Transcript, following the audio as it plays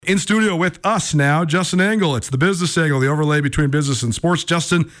In studio with us now, Justin Angle. It's the business angle, the overlay between business and sports.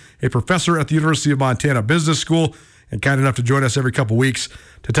 Justin, a professor at the University of Montana Business School, and kind enough to join us every couple weeks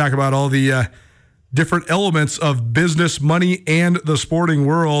to talk about all the different elements of business, money, and the sporting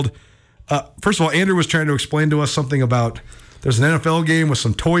world. First of all, Andrew was trying to explain to us something about there's an NFL game with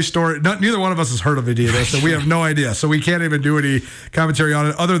some Toy Story. Neither one of us has heard of any of this, so we have no idea. So we can't even do any commentary on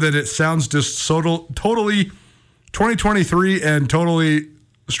it other than it sounds just totally 2023 and totally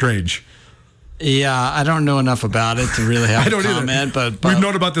strange. Yeah, I don't know enough about it to really have a comment. But we've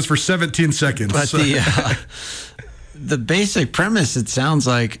known about this for 17 seconds. But the basic premise, it sounds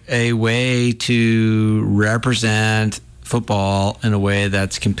like a way to represent football in a way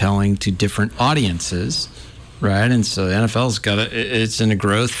that's compelling to different audiences, right? And so the NFL's it's in a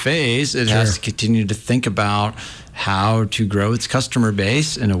growth phase. It has to continue to think about how to grow its customer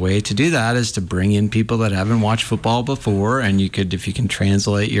base, and a way to do that is to bring in people that haven't watched football before. And if you can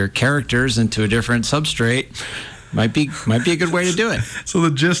translate your characters into a different substrate, might be a good way to do it. So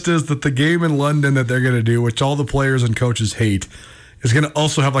the gist is that the game in London that they're going to do, which all the players and coaches hate, is going to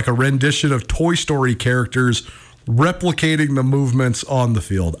also have like a rendition of Toy Story characters replicating the movements on the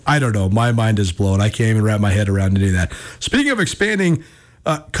field. I don't know. My mind is blown. I can't even wrap my head around any of that. Speaking of expanding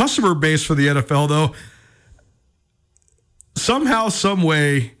customer base for the NFL, though, somehow, some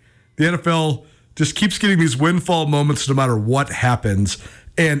way, the NFL just keeps getting these windfall moments no matter what happens.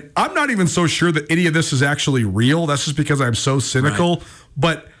 And I'm not even so sure that any of this is actually real. That's just because I'm so cynical. Right.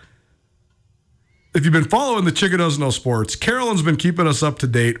 But if you've been following the Chicken Doesn't Know Sports, Carolyn's been keeping us up to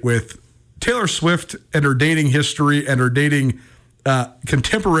date with Taylor Swift and her dating history and her dating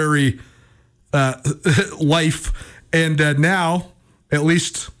contemporary life. And now, at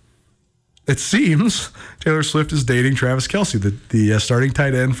least it seems, Taylor Swift is dating Travis Kelce, the starting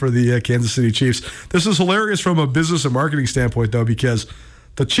tight end for the Kansas City Chiefs. This is hilarious from a business and marketing standpoint, though, because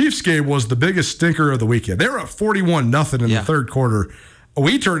the Chiefs game was the biggest stinker of the weekend. They were up 41-0 in the third quarter.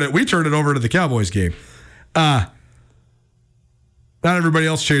 We turned it over to the Cowboys game. Not everybody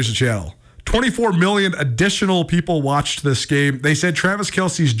else changed the channel. 24 million additional people watched this game. They said Travis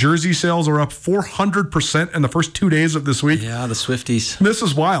Kelce's jersey sales are up 400% in the first 2 days of this week. Yeah, the Swifties. This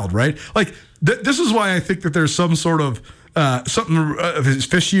is wild, right? Like, this is why I think that there's some sort of something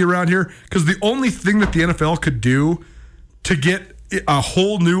fishy around here, because the only thing that the NFL could do to get a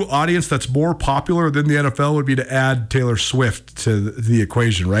whole new audience that's more popular than the NFL would be to add Taylor Swift to the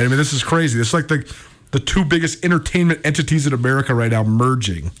equation, right? I mean, this is crazy. It's like the two biggest entertainment entities in America right now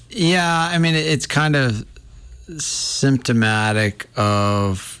merging. Yeah, I mean, it's kind of symptomatic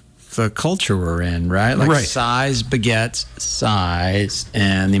of the culture we're in, right? Like size begets size,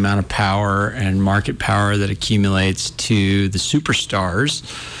 and the amount of power and market power that accumulates to the superstars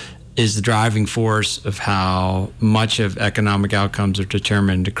is the driving force of how much of economic outcomes are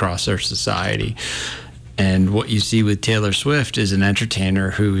determined across our society. And what you see with Taylor Swift is an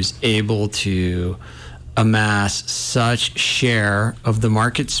entertainer who is able to amass such share of the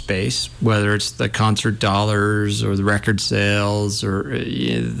market space, whether it's the concert dollars or the record sales or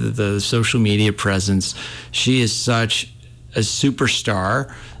the social media presence. She is such a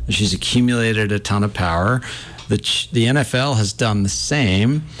superstar. She's accumulated a ton of power. The NFL has done the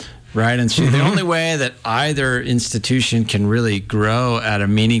same. Right. And so the only way that either institution can really grow at a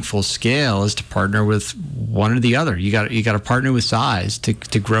meaningful scale is to partner with one or the other. You got to partner with size to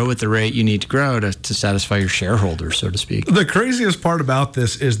grow at the rate you need to grow to satisfy your shareholders, so to speak. The craziest part about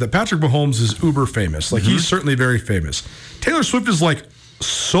this is that Patrick Mahomes is uber famous. Like, he's certainly very famous. Taylor Swift is like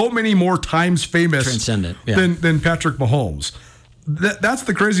so many more times famous transcendent than Patrick Mahomes. That's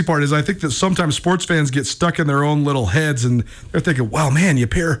the crazy part, is I think that sometimes sports fans get stuck in their own little heads and they're thinking, wow, man, you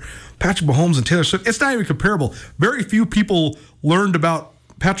pair Patrick Mahomes and Taylor Swift. It's not even comparable. Very few people learned about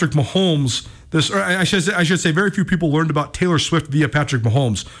Patrick Mahomes. I should say very few people learned about Taylor Swift via Patrick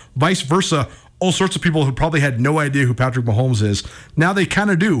Mahomes. Vice versa, all sorts of people who probably had no idea who Patrick Mahomes is. Now they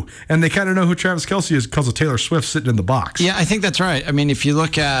kind of do, and they kind of know who Travis Kelce is because of Taylor Swift sitting in the box. Yeah, I think that's right. I mean, if you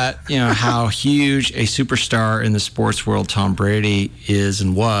look at how huge a superstar in the sports world Tom Brady is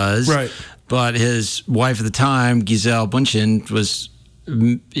and was, right, but his wife at the time, Gisele Bündchen, was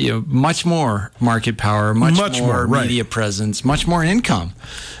much more market power, much more media presence, much more income.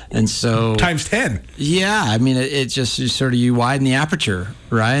 And so times 10. Yeah, I mean, it just sort of, you widen the aperture,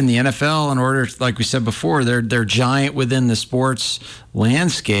 right? And the NFL, in order, like we said before, they're giant within the sports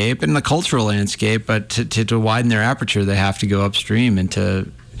landscape and the cultural landscape, but to widen their aperture, they have to go upstream into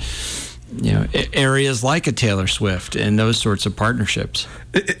areas like a Taylor Swift and those sorts of partnerships.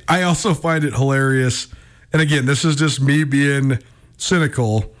 I also find it hilarious, and again, this is just me being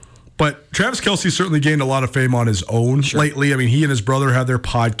cynical, But Travis Kelce certainly gained a lot of fame on his own lately. I mean, he and his brother had their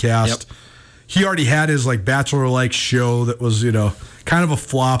podcast. Yep. He already had his like Bachelor-like show that was, kind of a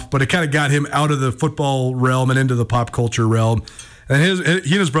flop, but it kind of got him out of the football realm and into the pop culture realm. And he and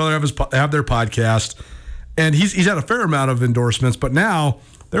his brother have their podcast, and he's had a fair amount of endorsements. But now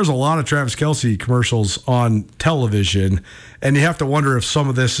there's a lot of Travis Kelce commercials on television, and you have to wonder if some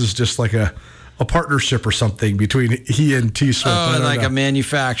of this is just like a partnership or something between he and T. Swift. A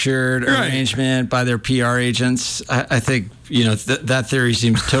manufactured arrangement by their PR agents. I think, that theory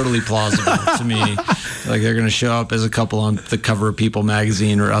seems totally plausible to me. Like they're going to show up as a couple on the cover of People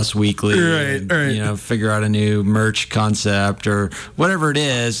magazine or Us Weekly. And, figure out a new merch concept or whatever it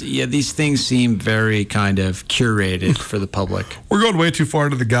is. Yeah, these things seem very kind of curated for the public. We're going way too far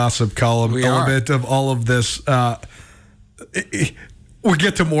into the gossip column element of all of this. We'll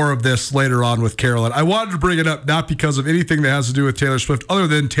get to more of this later on with Carolyn. I wanted to bring it up not because of anything that has to do with Taylor Swift, other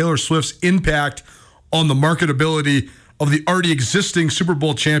than Taylor Swift's impact on the marketability of the already existing Super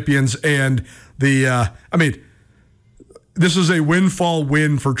Bowl champions and this is a windfall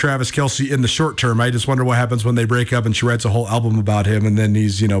win for Travis Kelce in the short term. I just wonder what happens when they break up and she writes a whole album about him and then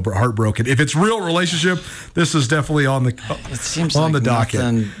he's, heartbroken. If it's real relationship, this is definitely on the docket. It seems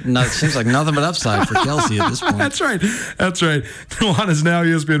like nothing but upside for Kelce at this point. That's right. Nuanez Now,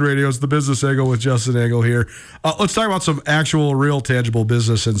 ESPN Radio. It's the Business Angle with Justin Angle here. Let's talk about some actual, real, tangible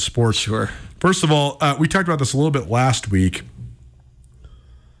business in sports. Sure. First of all, we talked about this a little bit last week.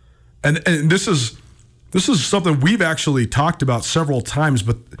 And this is something we've actually talked about several times,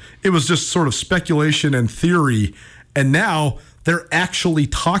 but it was just sort of speculation and theory. And now they're actually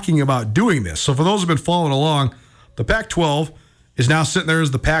talking about doing this. So for those who have been following along, the Pac-12 is now sitting there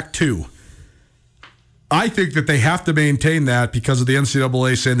as the Pac-2. I think that they have to maintain that because of the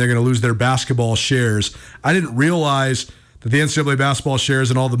NCAA saying they're going to lose their basketball shares. I didn't realize that the NCAA basketball shares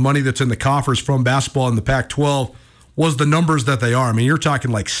and all the money that's in the coffers from basketball in the Pac-12 was the numbers that they are. I mean, you're talking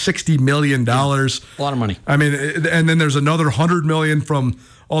like $60 million. Yeah, a lot of money. I mean, and then there's another $100 million from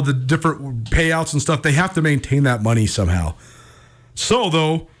all the different payouts and stuff. They have to maintain that money somehow. So,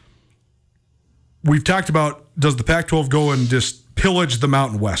 though, we've talked about, does the Pac-12 go and just pillage the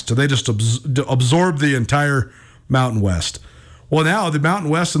Mountain West? Do they just absorb the entire Mountain West? Well, now the Mountain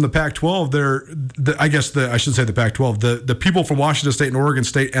West and the Pac-12, I shouldn't say the Pac-12, the people from Washington State and Oregon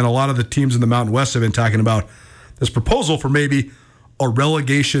State and a lot of the teams in the Mountain West have been talking about this proposal for maybe a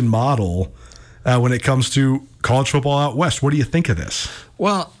relegation model when it comes to college football out west. What do you think of this?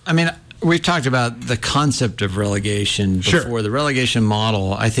 Well, I mean, we've talked about the concept of relegation before. Sure. The relegation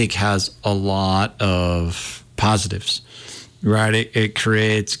model, I think, has a lot of positives, right? It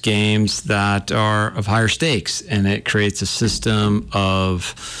creates games that are of higher stakes, and it creates a system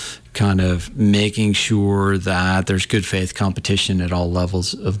of kind of making sure that there's good faith competition at all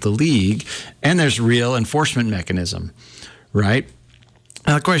levels of the league, and there's real enforcement mechanism, right?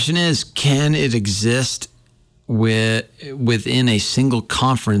 Now the question is, can it exist within a single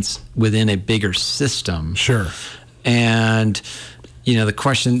conference within a bigger system? Sure. And the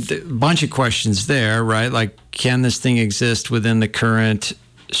question, a bunch of questions there, right? Like, can this thing exist within the current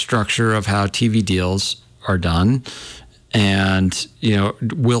structure of how TV deals are done? And,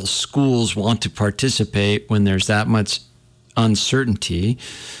 will schools want to participate when there's that much uncertainty,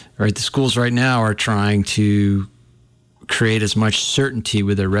 right? The schools right now are trying to create as much certainty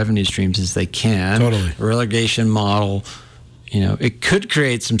with their revenue streams as they can. Totally. A relegation model, it could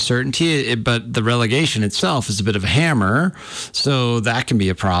create some certainty, but the relegation itself is a bit of a hammer, so that can be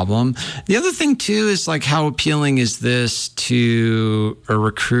a problem. The other thing, too, is like, how appealing is this to a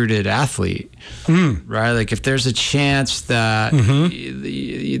recruited athlete, right? Like, if there's a chance that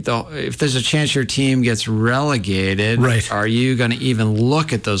if there's a chance your team gets relegated, right, are you going to even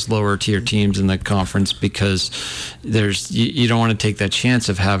look at those lower tier teams in the conference because you don't want to take that chance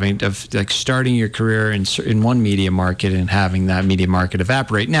of starting your career in one media market and having that media market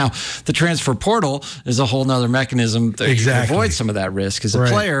evaporate. Now, the transfer portal is a whole nother mechanism to avoid some of that risk as a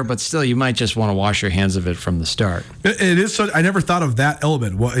player, but still, you might just want to wash your hands of it from the start. It is. I never thought of that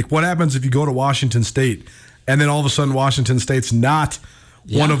element. What happens if you go to Washington State and then all of a sudden Washington State's not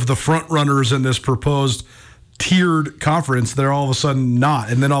one of the front runners in this proposed tiered conference? They're all of a sudden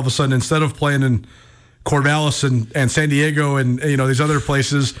not. And then all of a sudden, instead of playing in Corvallis and San Diego and these other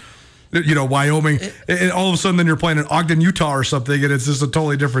places, Wyoming, and all of a sudden then you're playing in Ogden, Utah or something, and it's just a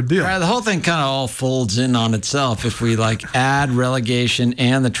totally different deal. Right, the whole thing kind of all folds in on itself if we add relegation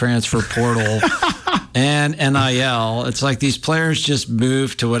and the transfer portal and NIL. It's like these players just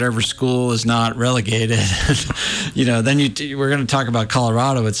move to whatever school is not relegated. Then we're going to talk about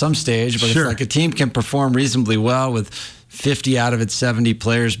Colorado at some stage, but if a team can perform reasonably well with 50 out of its 70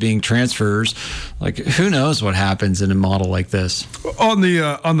 players being transfers. Like, who knows what happens in a model like this? On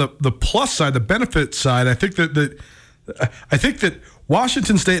the plus side, the benefit side, I think that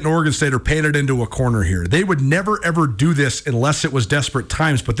Washington State and Oregon State are painted into a corner here. They would never ever do this unless it was desperate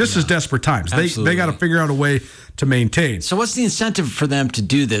times, but this is desperate times. They got to figure out a way to maintain. So what's the incentive for them to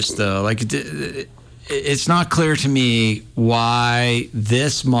do this, though? Like, it's not clear to me why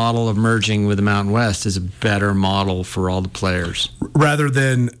this model of merging with the Mountain West is a better model for all the players. Rather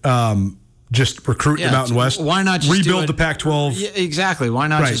than just recruit the Mountain West. Why not just rebuild the Pac-12? Yeah, exactly. Why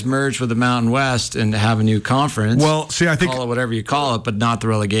not just merge with the Mountain West and have a new conference? Well, see, I think call it whatever you call it, but not the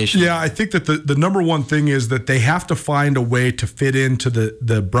relegation. Yeah, I think that the number one thing is that they have to find a way to fit into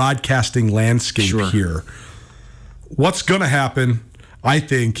the broadcasting landscape here. What's going to happen, I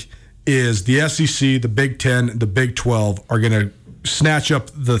think, is the SEC, the Big Ten, the Big 12 are going to snatch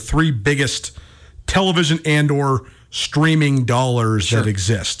up the three biggest television and/or streaming dollars that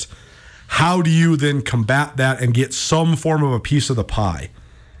exist. How do you then combat that and get some form of a piece of the pie?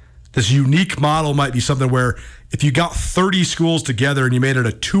 This unique model might be something where if you got 30 schools together and you made it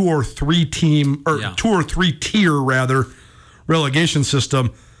a 2 or 3 team or 2 or 3 tier rather relegation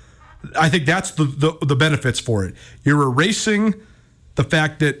system, I think that's the benefits for it. You're erasing the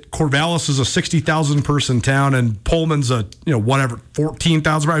fact that Corvallis is a 60,000 person town and Pullman's a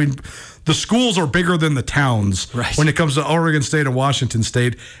 14,000. I mean, the schools are bigger than the towns when it comes to Oregon State and Washington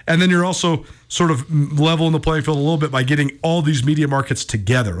State. And then you're also sort of leveling the playing field a little bit by getting all these media markets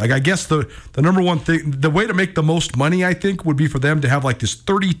together. Like, I guess the number one thing, the way to make the most money, I think, would be for them to have like this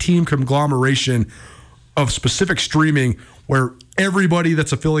 30-team conglomeration of specific streaming where everybody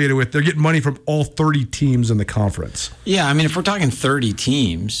that's affiliated with, they're getting money from all 30 teams in the conference. Yeah, I mean, if we're talking 30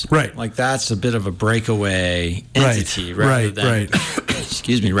 teams, like that's a bit of a breakaway entity rather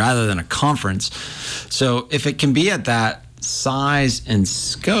than a conference. So if it can be at that size and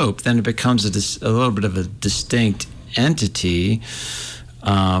scope, then it becomes a little bit of a distinct entity.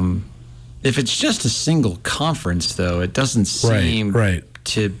 If it's just a single conference, though, it doesn't seem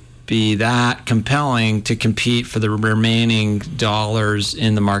to be that compelling to compete for the remaining dollars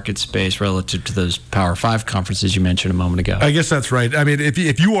in the market space relative to those Power 5 conferences you mentioned a moment ago. I guess that's right. I mean,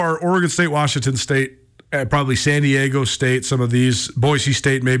 if you are Oregon State, Washington State, probably San Diego State, some of these, Boise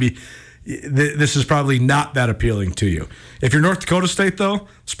State maybe, this is probably not that appealing to you. If you're North Dakota State, though,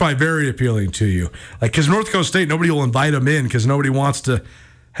 it's probably very appealing to you. Like, because North Dakota State, nobody will invite them in because nobody wants to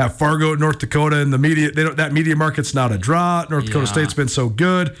have Fargo, North Dakota, and the media. That media market's not a draw. North Dakota State's been so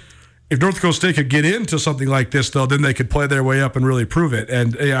good. If North Dakota State could get into something like this, though, then they could play their way up and really prove it.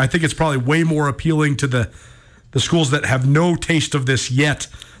 And I think it's probably way more appealing to the schools that have no taste of this yet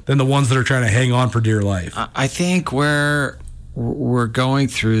than the ones that are trying to hang on for dear life. I think we're going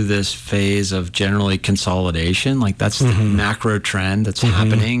through this phase of generally consolidation. Like, that's the macro trend that's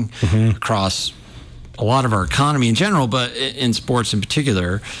happening across a lot of our economy in general, but in sports in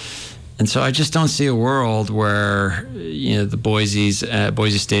particular. And so I just don't see a world where, the Boise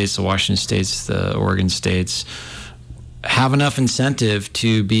States, the Washington States, the Oregon States have enough incentive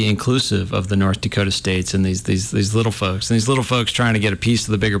to be inclusive of the North Dakota States and these little folks. And these little folks trying to get a piece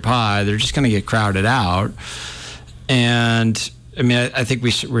of the bigger pie, they're just going to get crowded out. And I mean, I think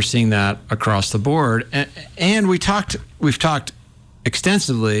we're seeing that across the board. And we've talked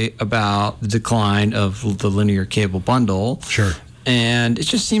extensively about the decline of the linear cable bundle. Sure. And it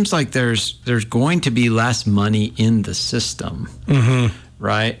just seems like there's going to be less money in the system,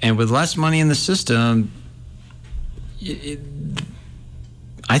 right? And with less money in the system,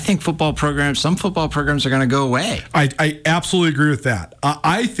 I think some football programs are going to go away. I absolutely agree with that.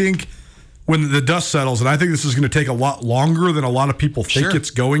 I think when the dust settles, and I think this is going to take a lot longer than a lot of people think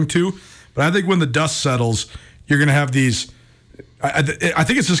it's going to, but I think when the dust settles, you're going to have these. I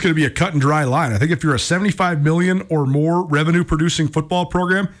think it's just going to be a cut and dry line. I think if you're a $75 million or more revenue producing football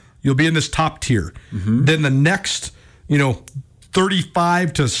program, you'll be in this top tier. Then the next,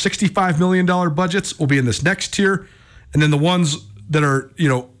 $35 to $65 million budgets will be in this next tier, and then the ones that are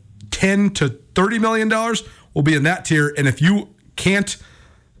 $10 to $30 million will be in that tier. And if you can't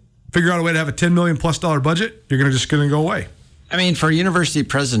figure out a way to have a $10 million plus budget, you're just going to go away. I mean, for a university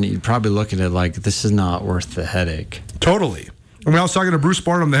president, you'd probably look at it like this is not worth the headache. Totally. I mean, I was talking to Bruce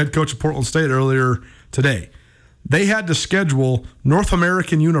Barnum, the head coach of Portland State, earlier today. They had to schedule North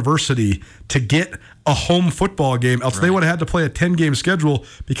American University to get a home football game, else they would have had to play a 10-game schedule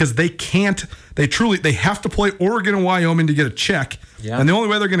because they have to play Oregon and Wyoming to get a check. Yeah. And the only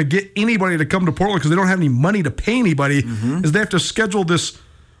way they're going to get anybody to come to Portland because they don't have any money to pay anybody is they have to schedule this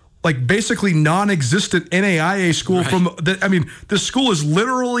like basically non-existent NAIA school this school is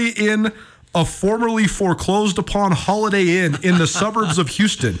literally in a formerly foreclosed upon Holiday Inn in the suburbs of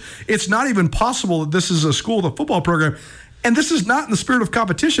Houston. It's not even possible that this is a school with a football program. And this is not in the spirit of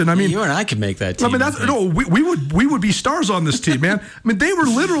competition. I mean, you and I could make that team. I mean, we would be stars on this team, man. I mean, they were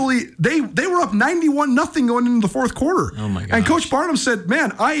literally they were up 91-0 going into the fourth quarter. Oh my gosh. And Coach Barnum said,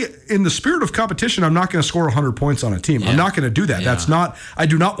 "Man, in the spirit of competition, I'm not going to score 100 points on a team. I'm not going to do that. That's not. I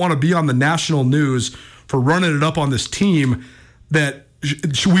do not want to be on the national news for running it up on this team that."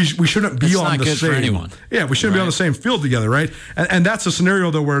 We shouldn't be on the same. For anyone. Yeah, we shouldn't be on the same field together, right? And that's a scenario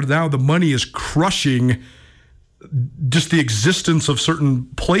though where now the money is crushing just the existence of certain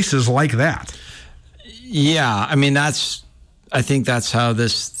places like that. Yeah, I mean I think that's how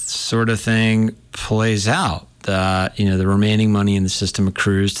this sort of thing plays out. The remaining money in the system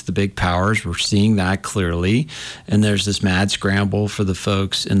accrues to the big powers. We're seeing that clearly, and there's this mad scramble for the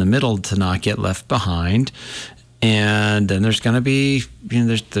folks in the middle to not get left behind. And then there's going to be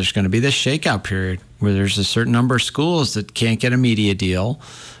there's going to be this shakeout period where there's a certain number of schools that can't get a media deal.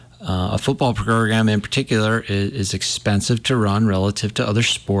 A football program in particular is expensive to run relative to other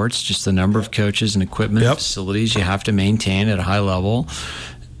sports, just the number of coaches and equipment facilities you have to maintain at a high level.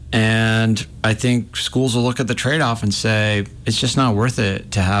 And I think schools will look at the trade-off and say, it's just not worth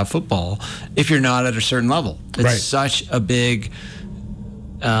it to have football if you're not at a certain level. It's such a big...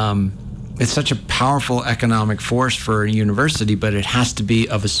 it's such a powerful economic force for a university, but it has to be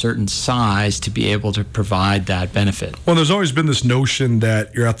of a certain size to be able to provide that benefit. Well, there's always been this notion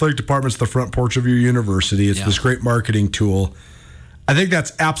that your athletic department's the front porch of your university. It's this great marketing tool. I think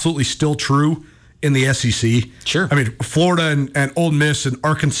that's absolutely still true in the SEC. Sure. I mean, Florida and Ole Miss and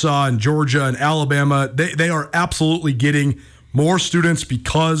Arkansas and Georgia and Alabama, they are absolutely getting more students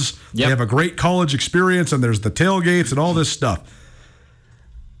because they have a great college experience and there's the tailgates and all this stuff.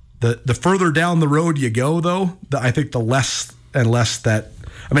 The further down the road you go, though, I think the less and less that.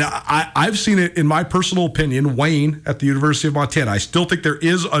 I mean, I've seen it in my personal opinion. Wayne at the University of Montana. I still think there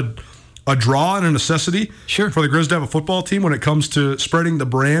is a draw and a necessity for the Grizz to have a football team when it comes to spreading the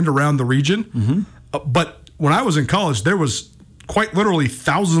brand around the region. Mm-hmm. But when I was in college, there was quite literally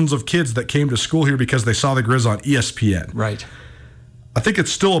thousands of kids that came to school here because they saw the Grizz on ESPN. Right. I think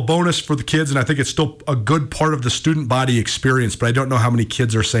it's still a bonus for the kids, and I think it's still a good part of the student body experience, but I don't know how many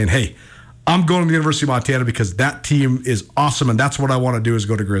kids are saying, hey, I'm going to the University of Montana because that team is awesome, and that's what I want to do is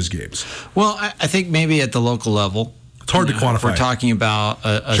go to Grizz games. Well, I think maybe at the local level. It's hard to quantify. If we're talking about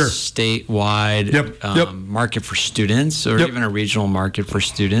a statewide market for students or even a regional market for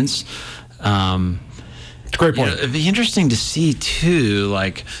students. It's a great point. It'd be interesting to see, too,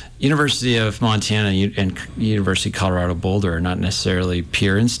 like University of Montana and University of Colorado Boulder are not necessarily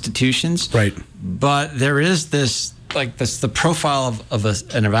peer institutions. Right. But there is the profile of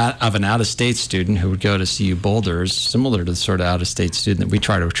an out-of-state student who would go to CU Boulder is similar to the sort of out-of-state student that we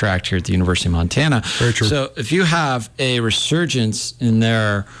try to attract here at the University of Montana. Very true. So if you have a resurgence in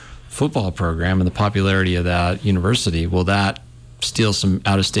their football program and the popularity of that university, will that steal some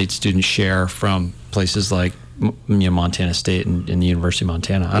out-of-state student share from places like Montana State and the University of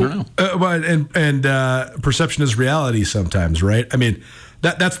Montana? I don't know. And perception is reality sometimes, right? I mean,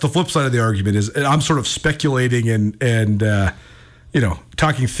 that's the flip side of the argument. Is I'm sort of speculating and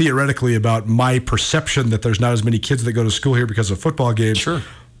talking theoretically about my perception that there's not as many kids that go to school here because of football games. Sure.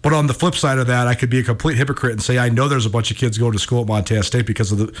 But on the flip side of that, I could be a complete hypocrite and say I know there's a bunch of kids going to school at Montana State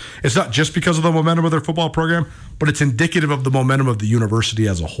because of it's not just because of the momentum of their football program, but it's indicative of the momentum of the university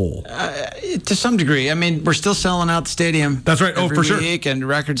as a whole. To some degree. I mean, we're still selling out the stadium. That's right. Every for sure. week and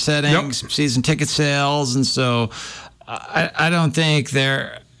record settings, season ticket sales. And so I don't think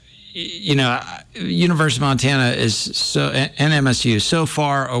University of Montana is and MSU so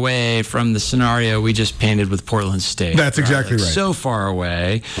far away from the scenario we just painted with Portland State. That's exactly right. So far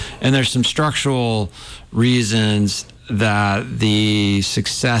away, and there's some structural reasons that the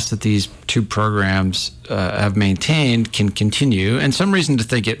success that these two programs have maintained can continue, and some reason to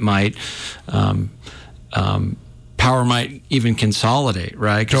think it might. Power might even consolidate,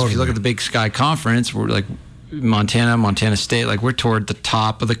 right? Because if you look at the Big Sky Conference, we're like Montana State, like we're toward the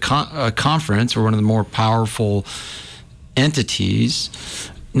top of the conference. We're one of the more powerful entities.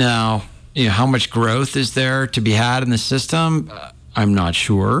 Now, how much growth is there to be had in the system? I'm not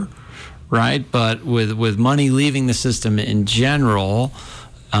sure, right? But with money leaving the system in general,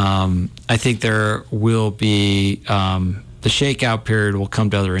 I think there will be the shakeout period will come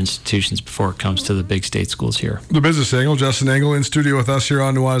to other institutions before it comes to the big state schools here. The Business Angle, Justin Angle in studio with us here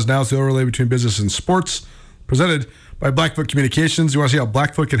on Nuanez Now. It's the overlay between business and sports, presented by Blackfoot Communications. You want to see how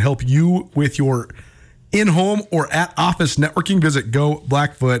Blackfoot can help you with your in-home or at-office networking? Visit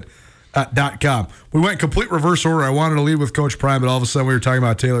GoBlackfoot.com. We went complete reverse order. I wanted to lead with Coach Prime, but all of a sudden we were talking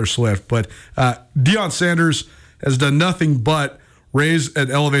about Taylor Swift. But Deion Sanders has done nothing but raise and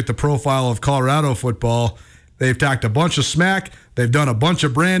elevate the profile of Colorado football. They've talked a bunch of smack. They've done a bunch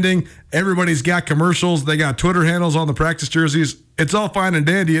of branding. Everybody's got commercials. They got Twitter handles on the practice jerseys. It's all fine and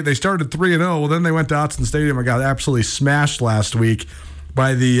dandy. They started 3-0. Well, then they went to Autzen Stadium and got absolutely smashed last week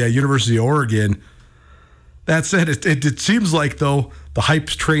by the University of Oregon. That said, it seems like, though, the hype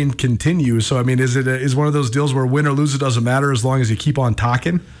train continues. So, I mean, is one of those deals where win or lose, it doesn't matter as long as you keep on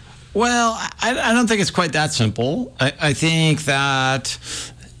talking? Well, I don't think it's quite that simple. I think that,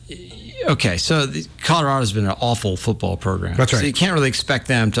 okay, so Colorado's been an awful football program. That's right. So you can't really expect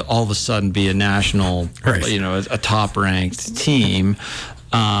them to all of a sudden be a national, right, a top-ranked team.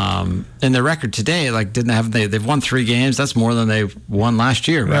 And their record today, they've won 3 games. That's more than they won last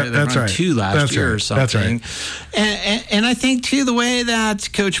year, right? That's right. 2 last year or something. That's right. And I think too, the way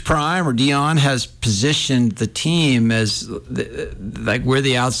that Coach Prime or Deion has positioned the team as we're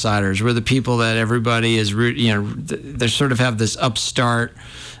the outsiders, we're the people that everybody is they sort of have this upstart,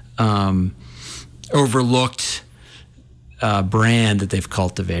 overlooked brand that they've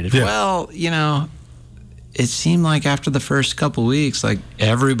cultivated. Yeah. Well, it seemed like after the first couple weeks, like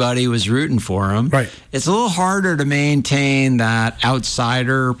everybody was rooting for him. Right. It's a little harder to maintain that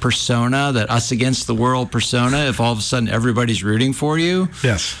outsider persona, that us against the world persona, if all of a sudden everybody's rooting for you.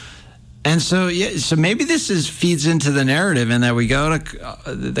 Yes. And so maybe this feeds into the narrative, in that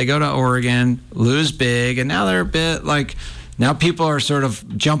they go to Oregon, lose big, and now they're a bit now people are sort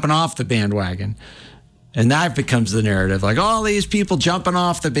of jumping off the bandwagon. And that becomes the narrative, like all these people jumping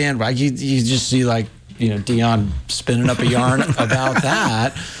off the bandwagon. You just see Deion spinning up a yarn about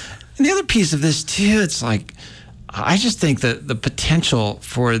that. And the other piece of this too, it's like, I just think that the potential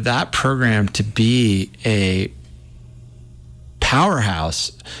for that program to be a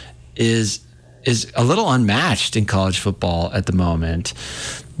powerhouse is a little unmatched in college football at the moment.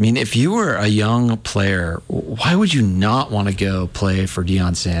 I mean, if you were a young player, why would you not want to go play for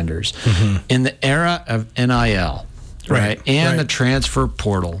Deion Sanders? Mm-hmm. In the era of NIL, right? And the transfer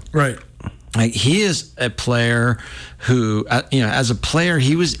portal. Right. Like, he is a player who, as a player,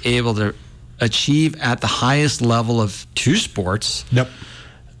 he was able to achieve at the highest level of 2 sports. Yep.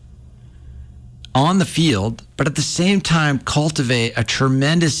 On the field, but at the same time cultivate a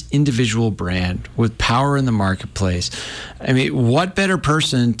tremendous individual brand with power in the marketplace. I mean, what better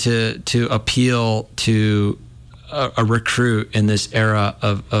person to appeal to a recruit in this era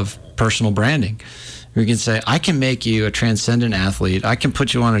of personal branding? We can say, I can make you a transcendent athlete. I can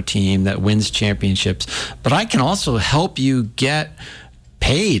put you on a team that wins championships, but I can also help you get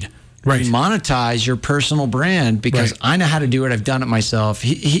paid, right, and monetize your personal brand, because I know how to do it. I've done it myself.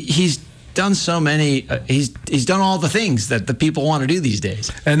 He's done so many. He's done all the things that the people want to do these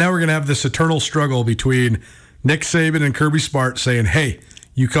days. And now we're going to have this eternal struggle between Nick Saban and Kirby Smart saying, hey,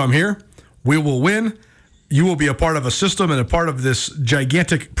 you come here, we will win. You will be a part of a system and a part of this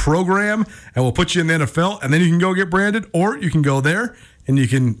gigantic program, and we'll put you in the NFL, and then you can go get branded, or you can go there and you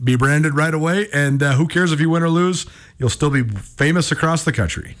can be branded right away. And who cares if you win or lose? You'll still be famous across the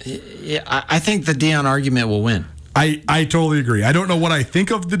country. Yeah, I think the Deion argument will win. I totally agree. I don't know what I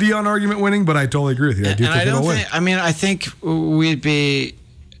think of the Deion argument winning, but I totally agree with you. I do think it'll win. I think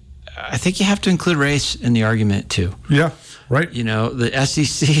I think you have to include race in the argument too. Yeah. Right. The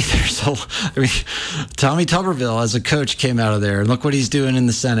SEC, Tommy Tuberville as a coach came out of there, and look what he's doing in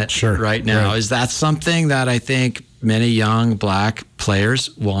the Senate right now. Right. Is that something that I think many young black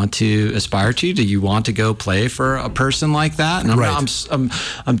players want to aspire to? Do you want to go play for a person like that? And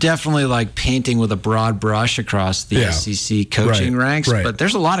I'm definitely painting with a broad brush across the SEC coaching ranks, but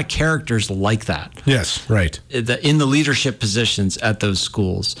there's a lot of characters like that. Yes, right. In the leadership positions at those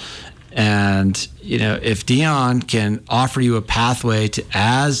schools. And, if Deion can offer you a pathway to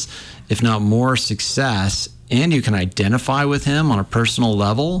as, if not more, success, and you can identify with him on a personal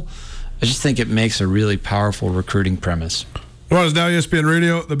level, I just think it makes a really powerful recruiting premise. Well, it's now ESPN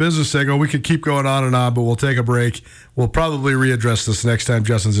Radio, the business segment. We could keep going on and on, but we'll take a break. We'll probably readdress this next time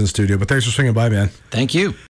Justin's in studio. But thanks for swinging by, man. Thank you.